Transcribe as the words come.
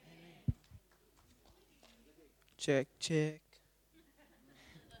Check, check.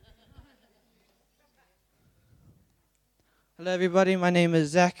 Hello, everybody. My name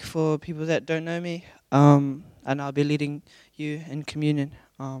is Zach, for people that don't know me, and I'll be leading you in communion.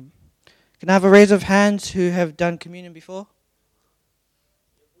 Can I have a raise of hands who have done communion before?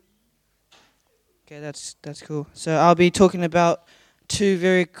 Okay, that's cool. So I'll be talking about two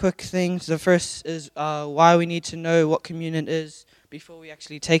very quick things. The first is why we need to know what communion is before we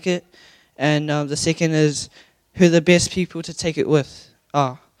actually take it, and the second is who the best people to take it with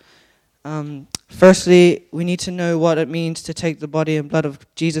are. Firstly, we need to know what it means to take the body and blood of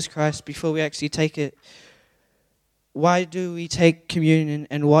Jesus Christ before we actually take it. Why do we take communion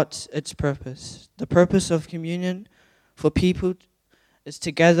and what's its purpose? The purpose of communion for people is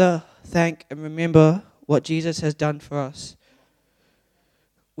to gather, thank, and remember what Jesus has done for us.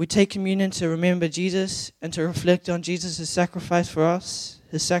 We take communion to remember Jesus and to reflect on Jesus' sacrifice for us,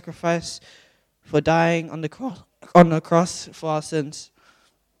 his sacrifice for dying on the cross for our sins.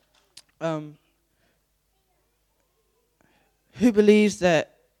 Who believes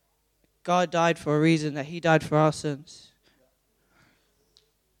that God died for a reason, that he died for our sins?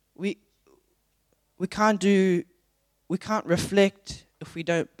 We can't reflect if we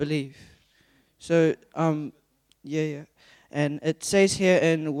don't believe. So, yeah. And it says here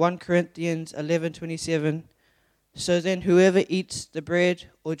in 1 Corinthians 11:27, so then whoever eats the bread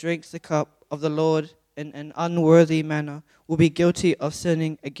or drinks the cup of the Lord in an unworthy manner will be guilty of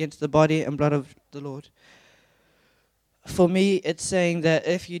sinning against the body and blood of the Lord. For me, it's saying that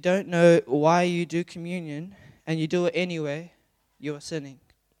if you don't know why you do communion and you do it anyway, you are sinning.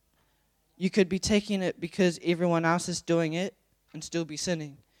 You could be taking it because everyone else is doing it and still be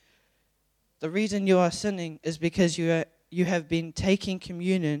sinning. The reason you are sinning is because you have been taking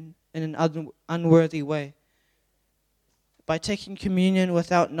communion in an unworthy way. By taking communion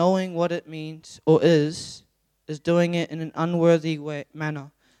without knowing what it means or is doing it in an unworthy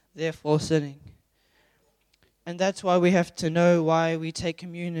manner, therefore sinning. And that's why we have to know why we take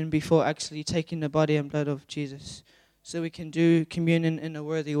communion before actually taking the body and blood of Jesus, so we can do communion in a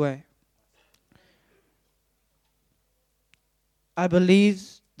worthy way. I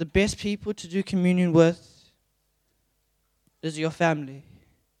believe the best people to do communion with is your family.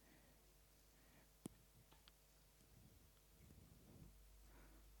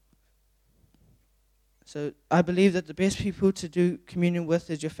 So I believe that the best people to do communion with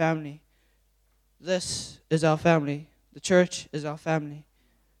is your family. This is our family. The church is our family.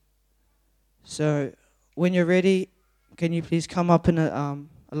 So when you're ready, can you please come up in a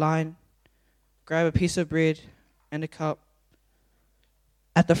line, grab a piece of bread and a cup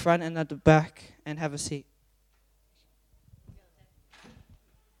at the front and at the back, and have a seat.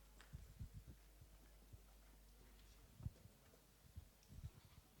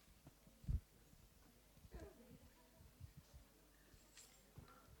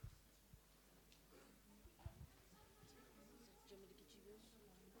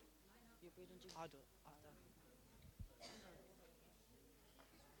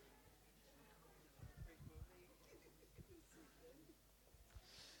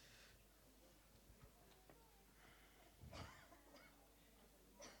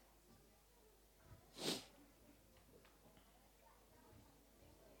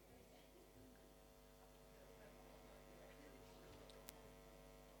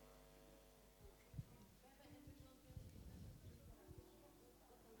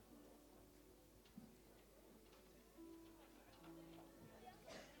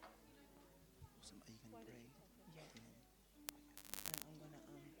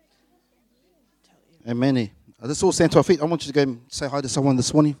 Amen. Let's all stand to our feet. I want you to go and say hi to someone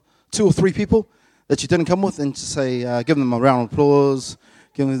this morning. 2 or 3 people that you didn't come with, and just say, give them a round of applause,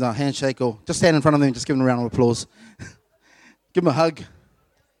 give them a handshake, or just stand in front of them and just give them a round of applause. Give them a hug.